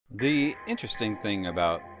The interesting thing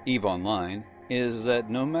about Eve Online is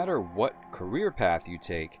that no matter what career path you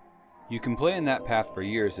take, you can play in that path for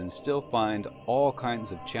years and still find all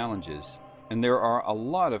kinds of challenges. And there are a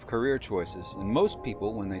lot of career choices, and most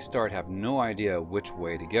people when they start have no idea which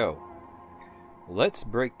way to go. Let's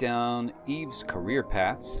break down Eve's career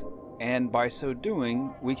paths, and by so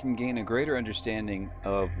doing, we can gain a greater understanding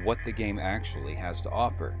of what the game actually has to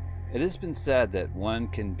offer. It has been said that one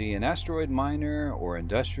can be an asteroid miner or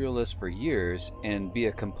industrialist for years and be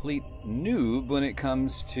a complete noob when it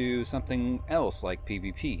comes to something else like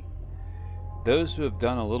PvP. Those who have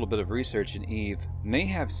done a little bit of research in Eve may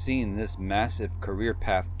have seen this massive career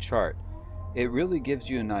path chart. It really gives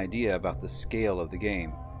you an idea about the scale of the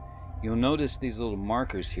game. You'll notice these little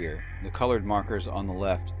markers here. The colored markers on the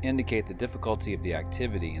left indicate the difficulty of the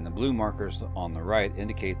activity, and the blue markers on the right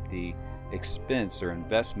indicate the expense or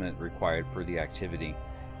investment required for the activity,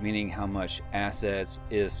 meaning how much assets,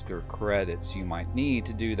 ISK, or credits you might need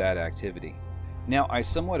to do that activity. Now, I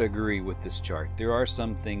somewhat agree with this chart. There are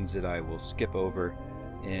some things that I will skip over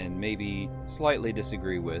and maybe slightly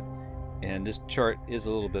disagree with, and this chart is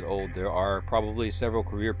a little bit old. There are probably several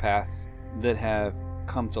career paths that have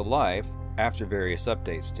come to life after various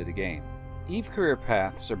updates to the game. Eve career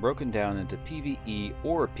paths are broken down into PvE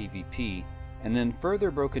or PvP, and then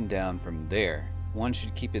further broken down from there. One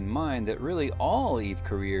should keep in mind that really all Eve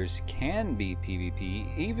careers can be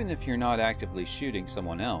PvP even if you're not actively shooting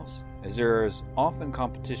someone else, as there is often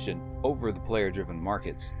competition over the player-driven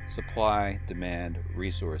markets, supply, demand,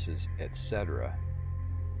 resources, etc.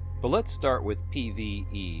 But let's start with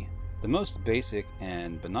PvE. The most basic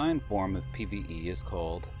and benign form of PvE is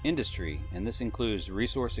called industry, and this includes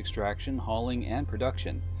resource extraction, hauling, and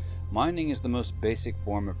production. Mining is the most basic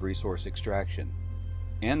form of resource extraction,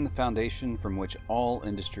 and the foundation from which all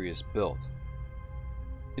industry is built.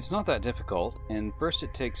 It's not that difficult, and first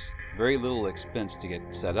it takes very little expense to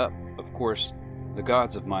get set up. Of course, the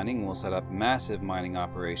gods of mining will set up massive mining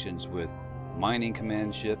operations with mining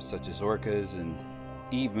command ships such as orcas and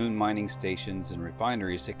Eve moon mining stations and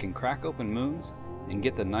refineries that can crack open moons and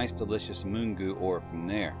get the nice delicious moon goo ore from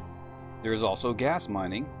there. There is also gas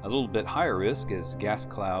mining, a little bit higher risk as gas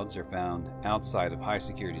clouds are found outside of high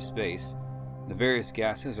security space. The various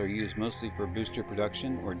gases are used mostly for booster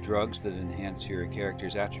production or drugs that enhance your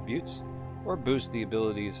character's attributes or boost the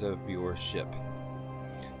abilities of your ship.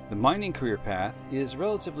 The mining career path is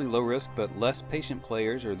relatively low risk, but less patient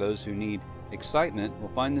players or those who need excitement will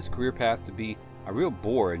find this career path to be a real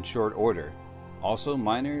bore in short order. Also,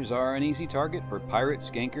 miners are an easy target for pirates,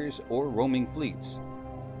 skankers, or roaming fleets.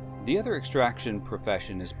 The other extraction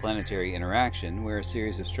profession is planetary interaction, where a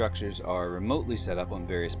series of structures are remotely set up on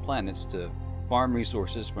various planets to farm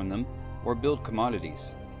resources from them or build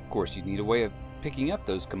commodities. Of course, you need a way of picking up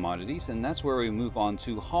those commodities, and that's where we move on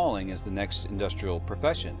to hauling as the next industrial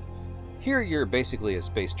profession. Here you're basically a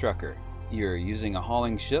space trucker. You're using a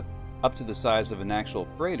hauling ship up to the size of an actual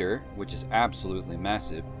freighter, which is absolutely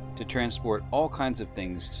massive, to transport all kinds of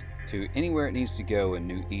things to anywhere it needs to go in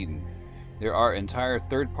New Eden. There are entire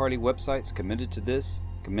third-party websites committed to this,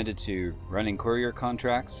 committed to running courier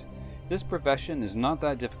contracts. This profession is not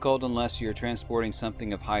that difficult unless you're transporting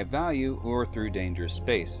something of high value or through dangerous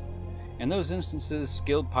space. In those instances,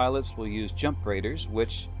 skilled pilots will use jump freighters,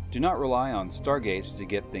 which do not rely on stargates to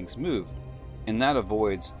get things moved, and that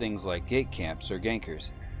avoids things like gate camps or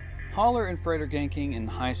gankers. Hauler and freighter ganking in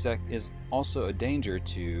high-sec is also a danger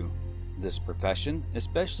to this profession,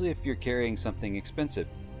 especially if you're carrying something expensive.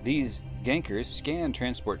 These gankers scan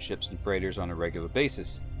transport ships and freighters on a regular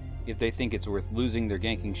basis. If they think it's worth losing their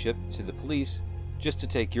ganking ship to the police just to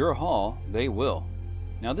take your haul, they will.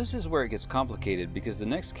 Now this is where it gets complicated because the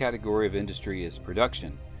next category of industry is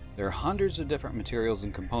production. There are hundreds of different materials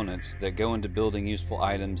and components that go into building useful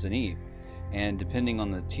items in Eve, and depending on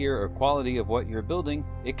the tier or quality of what you're building,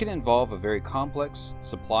 it can involve a very complex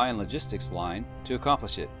supply and logistics line to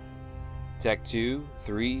accomplish it. Tech 2,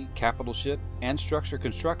 3, capital ship, and structure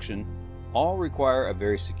construction all require a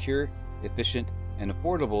very secure, efficient, and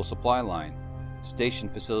affordable supply line, station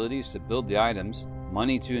facilities to build the items,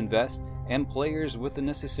 money to invest, and players with the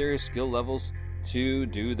necessary skill levels to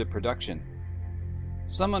do the production.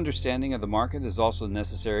 Some understanding of the market is also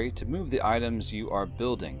necessary to move the items you are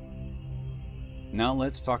building. Now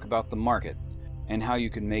let's talk about the market and how you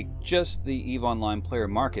can make just the Eve Online player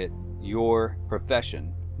market your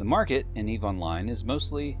profession. The market in Eve Online is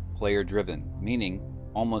mostly player driven, meaning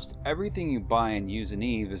almost everything you buy and use in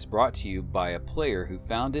Eve is brought to you by a player who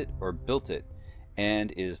found it or built it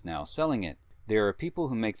and is now selling it. There are people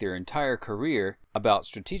who make their entire career about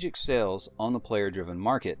strategic sales on the player driven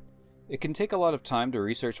market. It can take a lot of time to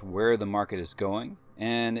research where the market is going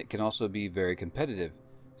and it can also be very competitive.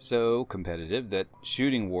 So competitive that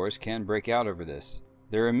shooting wars can break out over this.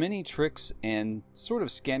 There are many tricks and sort of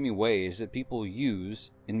scammy ways that people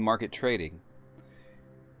use in market trading.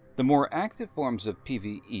 The more active forms of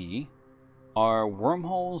PvE are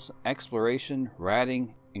wormholes, exploration,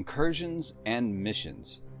 ratting, incursions, and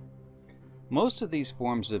missions. Most of these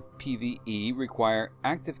forms of PvE require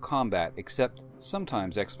active combat, except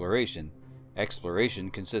sometimes exploration.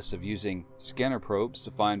 Exploration consists of using scanner probes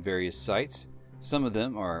to find various sites. Some of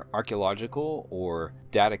them are archaeological or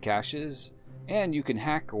data caches, and you can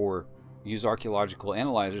hack or use archaeological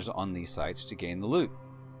analyzers on these sites to gain the loot.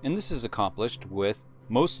 And this is accomplished with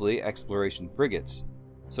mostly exploration frigates,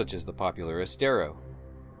 such as the popular Astero.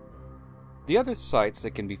 The other sites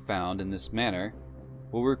that can be found in this manner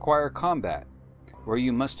will require combat, where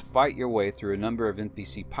you must fight your way through a number of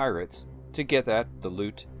NPC pirates to get at the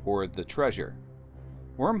loot or the treasure.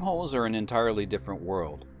 Wormholes are an entirely different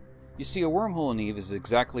world. You see, a wormhole in Eve is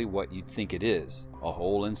exactly what you'd think it is, a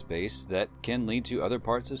hole in space that can lead to other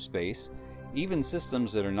parts of space, even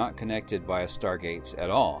systems that are not connected via stargates at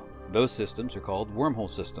all. Those systems are called wormhole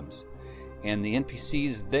systems, and the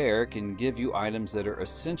NPCs there can give you items that are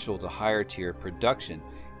essential to higher tier production,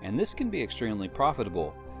 and this can be extremely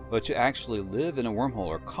profitable, but to actually live in a wormhole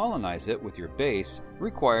or colonize it with your base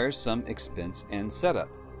requires some expense and setup.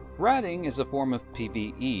 Ratting is a form of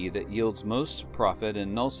PvE that yields most profit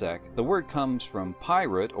in nullsec. The word comes from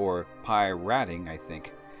pirate or pirating, I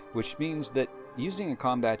think, which means that using a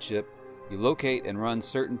combat ship, you locate and run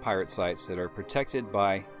certain pirate sites that are protected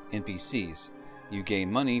by NPCs. You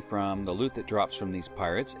gain money from the loot that drops from these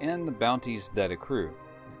pirates and the bounties that accrue.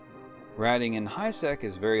 Ratting in highsec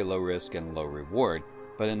is very low risk and low reward,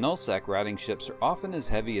 but in nullsec, ratting ships are often as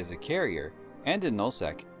heavy as a carrier, and in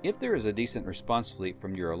nullsec, if there is a decent response fleet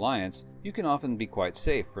from your alliance, you can often be quite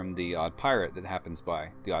safe from the odd pirate that happens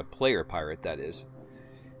by, the odd player pirate that is.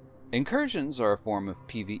 Incursions are a form of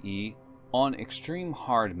PvE on extreme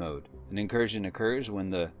hard mode. An incursion occurs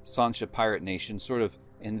when the Sancha pirate nation sort of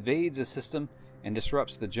invades a system and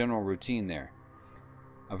disrupts the general routine there.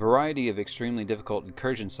 A variety of extremely difficult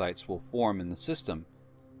incursion sites will form in the system.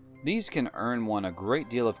 These can earn one a great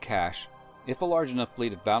deal of cash if a large enough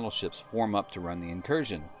fleet of battleships form up to run the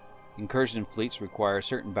incursion. Incursion fleets require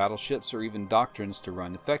certain battleships or even doctrines to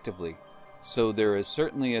run effectively, so there is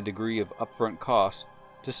certainly a degree of upfront cost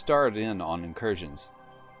to start in on incursions.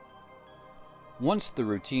 Once the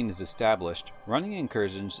routine is established, running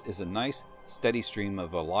incursions is a nice, steady stream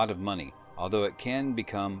of a lot of money, although it can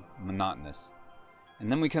become monotonous.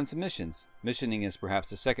 And then we come to missions. Missioning is perhaps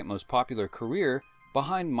the second most popular career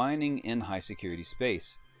behind mining in high security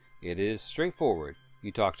space. It is straightforward.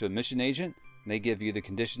 You talk to a mission agent, they give you the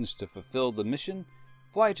conditions to fulfill the mission,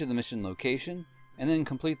 fly to the mission location, and then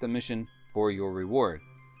complete the mission for your reward.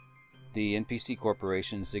 The NPC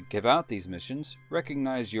corporations that give out these missions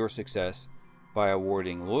recognize your success by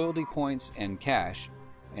awarding loyalty points and cash,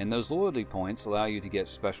 and those loyalty points allow you to get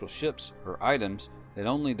special ships or items that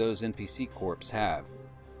only those NPC corps have.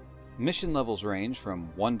 Mission levels range from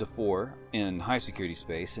 1 to 4 in high security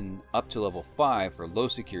space and up to level 5 for low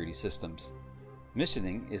security systems.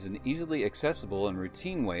 Missioning is an easily accessible and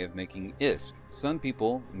routine way of making ISK. Some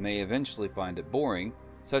people may eventually find it boring.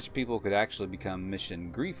 Such people could actually become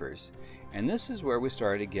mission griefers, and this is where we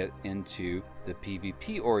start to get into the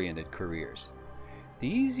PvP-oriented careers. The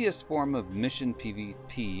easiest form of mission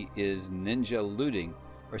PvP is ninja looting,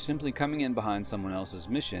 or simply coming in behind someone else's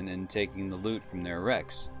mission and taking the loot from their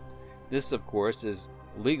wrecks. This, of course, is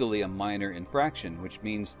legally a minor infraction, which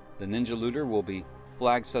means the ninja looter will be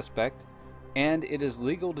flagged suspect, and it is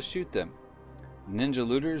legal to shoot them. Ninja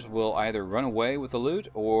looters will either run away with the loot,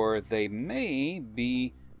 or they may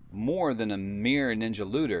be more than a mere ninja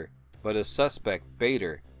looter, but a suspect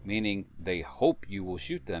baiter, meaning they hope you will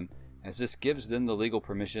shoot them, as this gives them the legal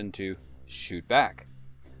permission to shoot back.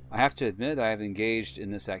 I have to admit I have engaged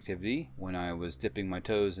in this activity when I was dipping my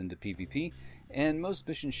toes into PvP, and most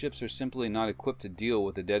mission ships are simply not equipped to deal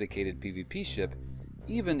with a dedicated PvP ship,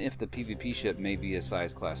 even if the PvP ship may be a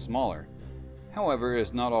size class smaller. However, it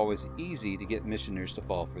is not always easy to get missioners to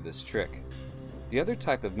fall for this trick. The other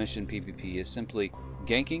type of mission PvP is simply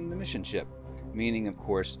ganking the mission ship, meaning, of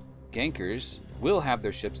course, gankers will have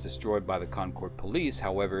their ships destroyed by the Concord police.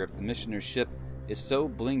 However, if the missioner's ship is so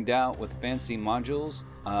blinged out with fancy modules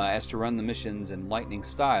as to run the missions in lightning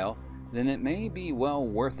style, then it may be well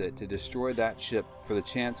worth it to destroy that ship for the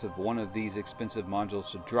chance of one of these expensive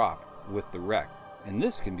modules to drop with the wreck, and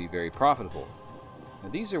this can be very profitable. Now,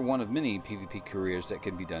 these are one of many PvP careers that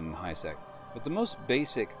can be done in highsec, but the most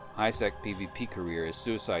basic highsec PvP career is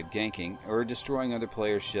suicide ganking or destroying other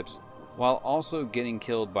players' ships while also getting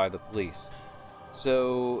killed by the police.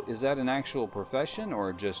 So, is that an actual profession,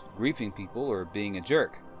 or just griefing people or being a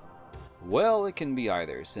jerk? Well, it can be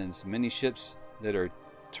either, since many ships that are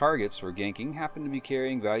targets for ganking happen to be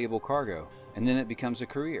carrying valuable cargo, and then it becomes a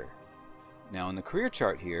career. Now, in the career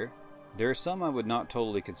chart here, there are some I would not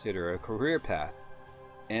totally consider a career path,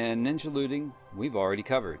 and ninja looting we've already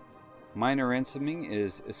covered. Miner ransoming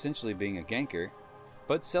is essentially being a ganker,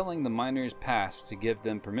 but selling the miners pass to give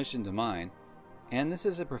them permission to mine, and this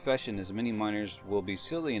is a profession as many miners will be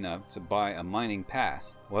silly enough to buy a mining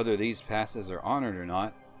pass. Whether these passes are honored or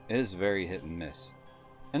not is very hit and miss.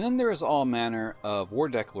 And then there is all manner of war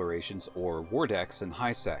declarations or war decks in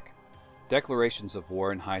HiSec. Declarations of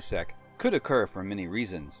war in HiSec could occur for many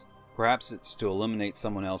reasons. Perhaps it's to eliminate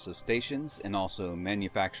someone else's stations and also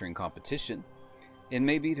manufacturing competition. It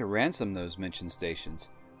may be to ransom those mentioned stations.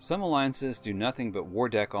 Some alliances do nothing but war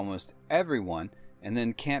deck almost everyone and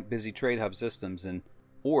then camp busy trade hub systems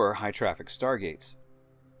or high traffic stargates.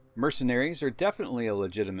 Mercenaries are definitely a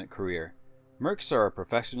legitimate career. Mercs are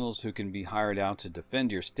professionals who can be hired out to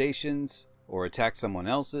defend your stations or attack someone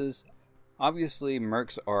else's. Obviously,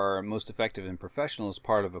 mercs are most effective and professional as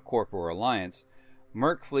part of a corp or alliance.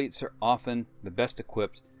 Merc fleets are often the best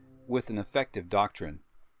equipped with an effective doctrine.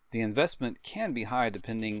 The investment can be high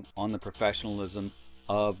depending on the professionalism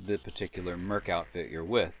of the particular merc outfit you're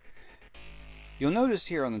with. You'll notice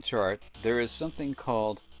here on the chart there is something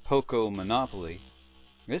called Poco Monopoly.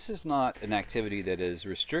 This is not an activity that is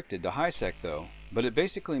restricted to HiSec though, but it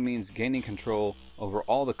basically means gaining control over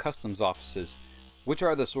all the customs offices, which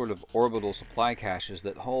are the sort of orbital supply caches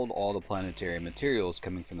that hold all the planetary materials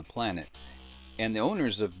coming from the planet. And the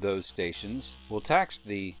owners of those stations will tax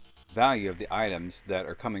the value of the items that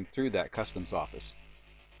are coming through that customs office.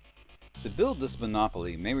 To build this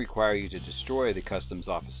monopoly may require you to destroy the customs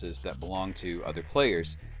offices that belong to other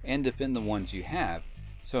players and defend the ones you have,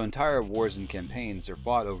 so entire wars and campaigns are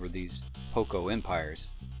fought over these Poco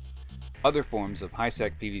empires. Other forms of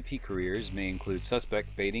HiSec PvP careers may include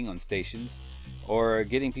suspect baiting on stations, or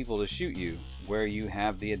getting people to shoot you where you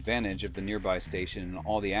have the advantage of the nearby station and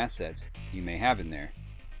all the assets you may have in there.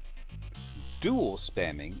 Duel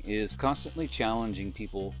spamming is constantly challenging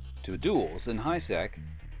people to duels in HiSec,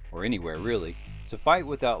 or anywhere really, to fight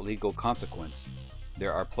without legal consequence.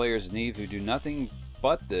 There are players in Eve who do nothing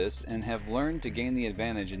but this and have learned to gain the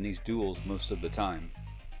advantage in these duels most of the time.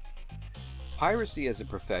 Piracy as a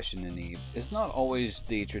profession in Eve is not always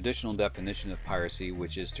the traditional definition of piracy,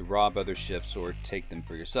 which is to rob other ships or take them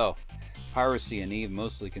for yourself. Piracy in Eve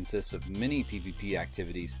mostly consists of many PvP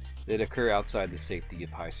activities that occur outside the safety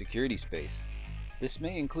of high security space. This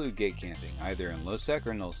may include gate camping, either in low-sec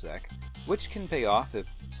or null-sec, which can pay off if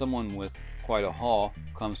someone with quite a haul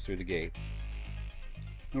comes through the gate.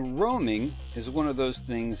 Now, roaming is one of those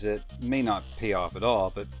things that may not pay off at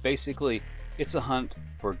all, but basically it's a hunt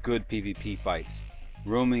for good PvP fights.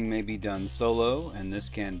 Roaming may be done solo, and this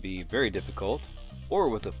can be very difficult, or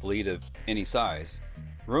with a fleet of any size.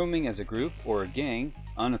 Roaming as a group or a gang,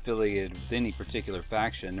 unaffiliated with any particular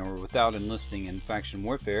faction or without enlisting in faction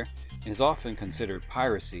warfare, is often considered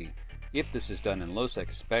piracy, if this is done in low-sec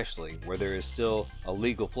especially, where there is still a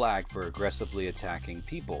legal flag for aggressively attacking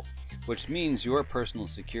people, which means your personal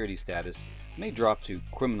security status may drop to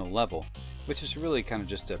criminal level, which is really kind of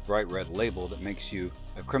just a bright red label that makes you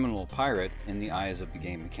a criminal pirate in the eyes of the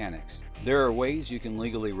game mechanics. There are ways you can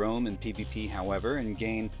legally roam in PvP, however, and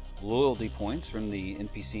gain loyalty points from the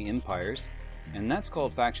NPC empires, and that's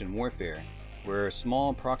called faction warfare, where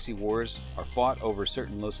small proxy wars are fought over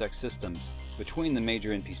certain low-sec systems between the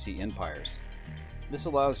major NPC empires. This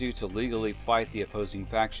allows you to legally fight the opposing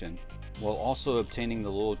faction, while also obtaining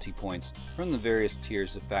the loyalty points from the various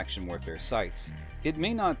tiers of faction warfare sites. It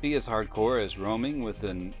may not be as hardcore as roaming with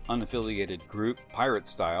an unaffiliated group pirate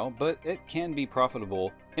style, but it can be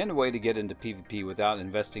profitable and a way to get into PvP without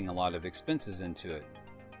investing a lot of expenses into it.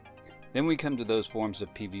 Then we come to those forms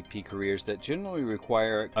of PvP careers that generally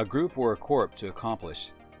require a group or a corp to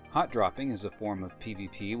accomplish. Hot dropping is a form of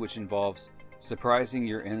PvP which involves surprising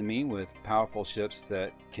your enemy with powerful ships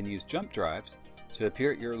that can use jump drives to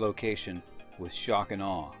appear at your location with shock and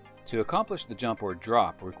awe. To accomplish the jump or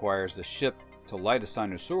drop requires the ship to light a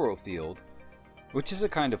sinusoidal field, which is a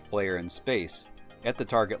kind of flare in space, at the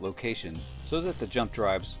target location so that the jump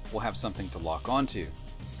drives will have something to lock onto.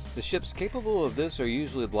 The ships capable of this are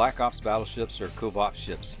usually Black Ops battleships or Cov-Op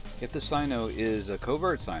ships, if the Sino is a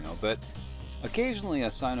covert Sino, but occasionally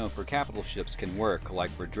a Sino for capital ships can work, like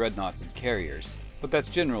for dreadnoughts and carriers, but that's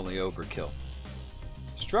generally overkill.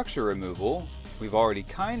 Structure removal we've already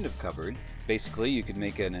kind of covered. Basically, you could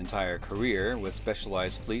make an entire career with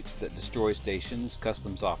specialized fleets that destroy stations,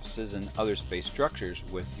 customs offices, and other space structures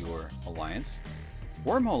with your alliance.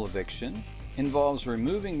 Wormhole eviction involves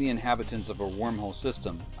removing the inhabitants of a wormhole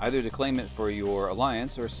system, either to claim it for your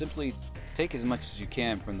alliance or simply take as much as you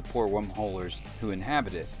can from the poor wormholers who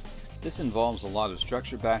inhabit it. This involves a lot of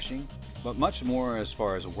structure bashing, but much more as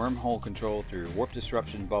far as wormhole control through warp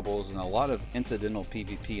disruption bubbles and a lot of incidental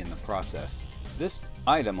PvP in the process. This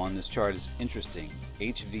item on this chart is interesting,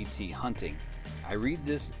 HVT hunting. I read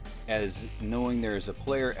this as knowing there is a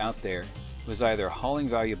player out there who is either hauling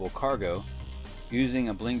valuable cargo, using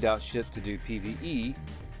a blinged out ship to do PvE,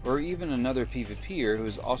 or even another PvPer who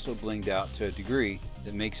is also blinged out to a degree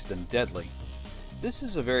that makes them deadly. This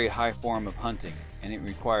is a very high form of hunting, and it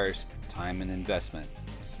requires time and investment.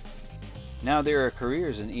 Now, there are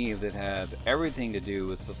careers in EVE that have everything to do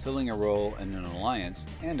with fulfilling a role in an alliance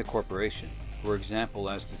and a corporation. For example,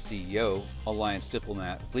 as the CEO, alliance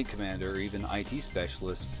diplomat, fleet commander, or even IT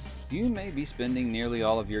specialist, you may be spending nearly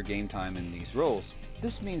all of your game time in these roles.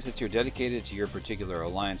 This means that you're dedicated to your particular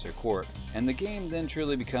alliance or corp, and the game then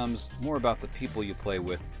truly becomes more about the people you play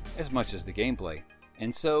with as much as the gameplay.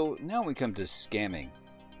 And so, now we come to scamming.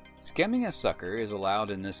 Scamming a sucker is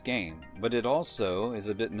allowed in this game, but it also is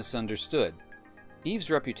a bit misunderstood.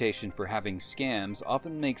 EVE's reputation for having scams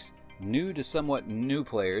often makes new to somewhat new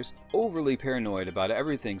players overly paranoid about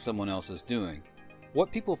everything someone else is doing.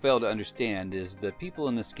 What people fail to understand is that people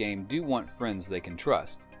in this game do want friends they can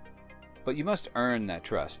trust. But you must earn that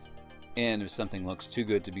trust, and if something looks too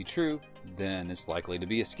good to be true, then it's likely to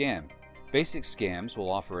be a scam. Basic scams will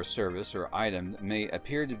offer a service or item that may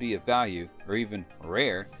appear to be of value or even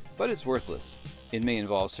rare, but it's worthless. It may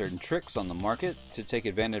involve certain tricks on the market to take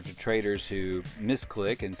advantage of traders who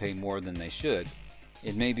misclick and pay more than they should.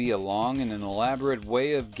 It may be a long and an elaborate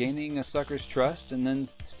way of gaining a sucker's trust and then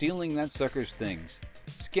stealing that sucker's things.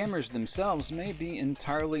 Scammers themselves may be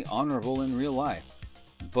entirely honorable in real life,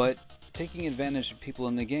 but taking advantage of people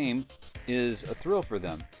in the game is a thrill for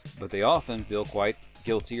them, but they often feel quite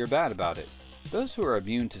guilty or bad about it. Those who are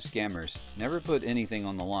immune to scammers never put anything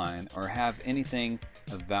on the line or have anything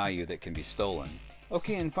of value that can be stolen.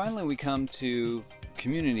 Okay, and finally we come to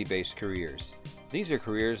community-based careers. These are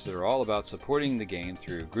careers that are all about supporting the game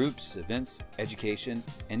through groups, events, education,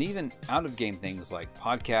 and even out-of-game things like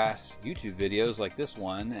podcasts, YouTube videos like this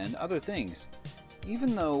one, and other things.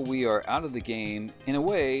 Even though we are out of the game, in a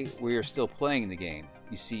way, we are still playing the game.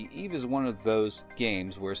 You see, EVE is one of those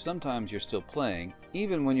games where sometimes you're still playing,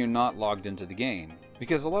 even when you're not logged into the game.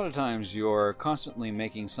 Because a lot of times you're constantly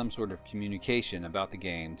making some sort of communication about the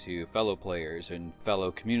game to fellow players and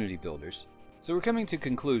fellow community builders. So we're coming to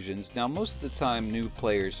conclusions. Now, most of the time new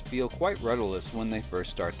players feel quite rudderless when they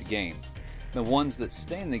first start the game. The ones that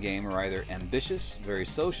stay in the game are either ambitious, very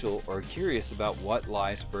social, or curious about what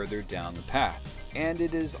lies further down the path. And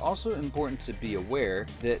it is also important to be aware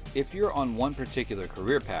that if you're on one particular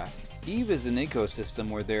career path, EVE is an ecosystem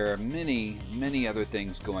where there are many other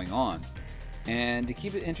things going on. And to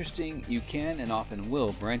keep it interesting, you can and often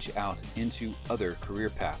will branch out into other career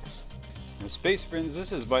paths. Now, Space Friends,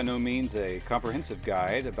 this is by no means a comprehensive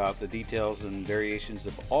guide about the details and variations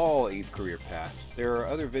of all EVE career paths. There are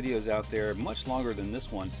other videos out there much longer than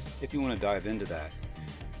this one if you want to dive into that.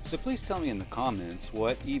 So please tell me in the comments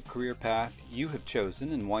what EVE career path you have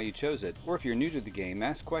chosen and why you chose it, or if you're new to the game,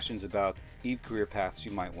 ask questions about EVE career paths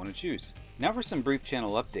you might want to choose. Now for some brief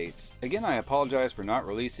channel updates. Again, I apologize for not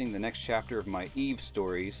releasing the next chapter of my EVE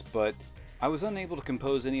stories, but I was unable to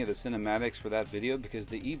compose any of the cinematics for that video because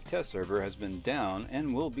the EVE test server has been down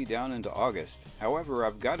and will be down into August. However,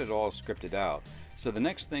 I've got it all scripted out. So the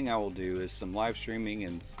next thing I will do is some live streaming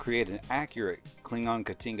and create an accurate Klingon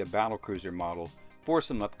Katinga battlecruiser model for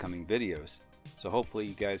some upcoming videos. So hopefully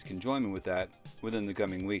you guys can join me with that within the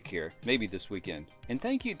coming week here, maybe this weekend. And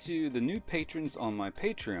thank you to the new patrons on my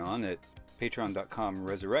Patreon at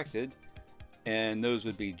patreon.com/resurrected. And those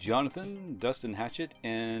would be Jonathan, Dustin Hatchett,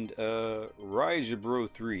 and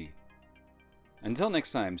Rajabro3. Until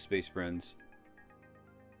next time, Space Friends.